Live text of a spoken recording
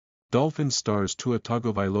Dolphins stars Tua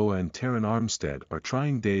Tagovailoa and Terron Armstead are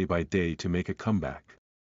trying day by day to make a comeback.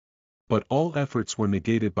 But all efforts were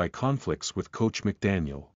negated by conflicts with Coach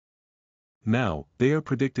McDaniel. Now, they are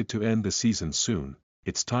predicted to end the season soon.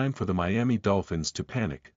 It's time for the Miami Dolphins to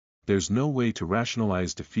panic. There's no way to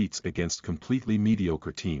rationalize defeats against completely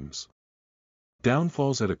mediocre teams.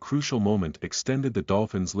 Downfalls at a crucial moment extended the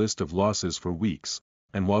Dolphins' list of losses for weeks,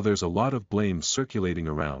 and while there's a lot of blame circulating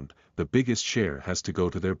around, the biggest share has to go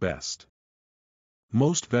to their best,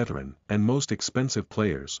 most veteran and most expensive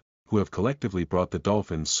players, who have collectively brought the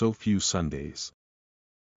Dolphins so few Sundays.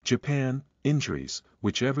 Japan, injuries,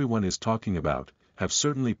 which everyone is talking about, have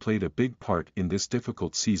certainly played a big part in this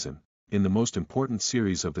difficult season. In the most important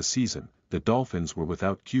series of the season, the Dolphins were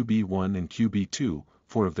without QB1 and QB2,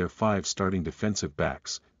 4 of their 5 starting defensive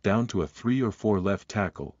backs, down to a 3 or 4 left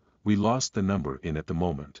tackle. We lost the number in at the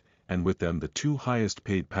moment, and with them the 2 highest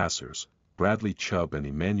paid passers, Bradley Chubb and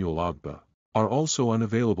Emmanuel Ogbah, are also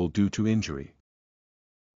unavailable due to injury.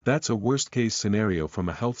 That's a worst-case scenario from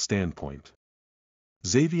a health standpoint.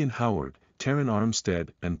 Xavier Howard, Terron Armstead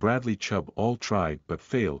and Bradley Chubb all tried but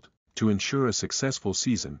failed. To ensure a successful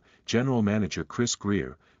season, General Manager Chris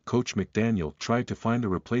Grier, Coach McDaniel tried to find a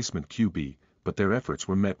replacement QB, but their efforts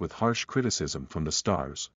were met with harsh criticism from the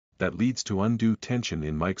stars. That leads to undue tension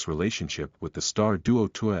in Mike's relationship with the star duo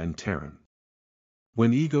Tua and Terron.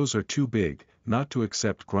 When egos are too big, not to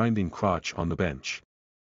accept grinding crotch on the bench.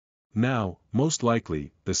 Now, most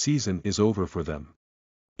likely, the season is over for them.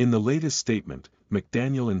 In the latest statement,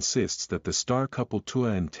 McDaniel insists that the star couple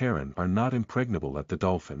Tua and Terron are not impregnable at the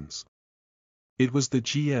Dolphins. "It was the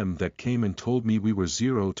GM that came and told me we were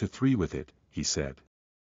 0-3 with it," he said.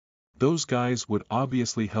 "Those guys would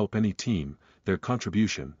obviously help any team, their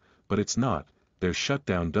contribution, but it's not, their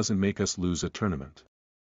shutdown doesn't make us lose a tournament.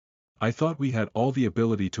 I thought we had all the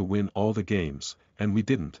ability to win all the games, and we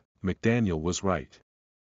didn't." McDaniel was right.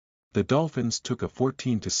 The Dolphins took a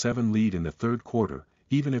 14-7 lead in the third quarter,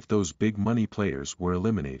 even if those big money players were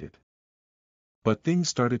eliminated. But things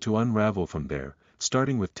started to unravel from there,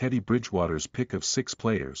 starting with Teddy Bridgewater's pick of 6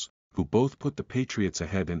 players, who both put the Patriots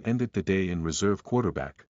ahead and ended the day in reserve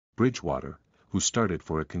quarterback. Bridgewater, who started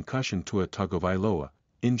for a concussion. Tua Tagovailoa,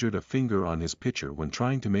 injured a finger on his pitcher when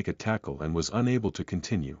trying to make a tackle and was unable to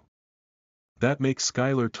continue. That makes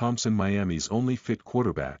Skylar Thompson Miami's only fit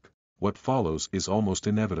quarterback. What follows is almost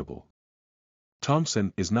inevitable.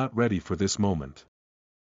 Thompson is not ready for this moment.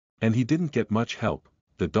 And he didn't get much help.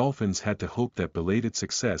 The Dolphins had to hope that belated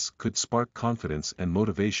success could spark confidence and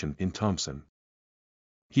motivation in Thompson.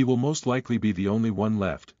 He will most likely be the only one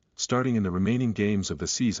left, starting in the remaining games of the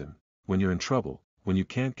season. When you're in trouble, when you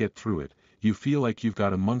can't get through it, you feel like you've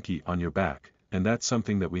got a monkey on your back, and that's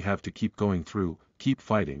something that we have to keep going through, keep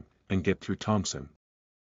fighting, and get through. Thompson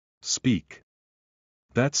speak.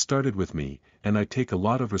 That started with me, and I take a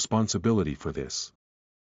lot of responsibility for this.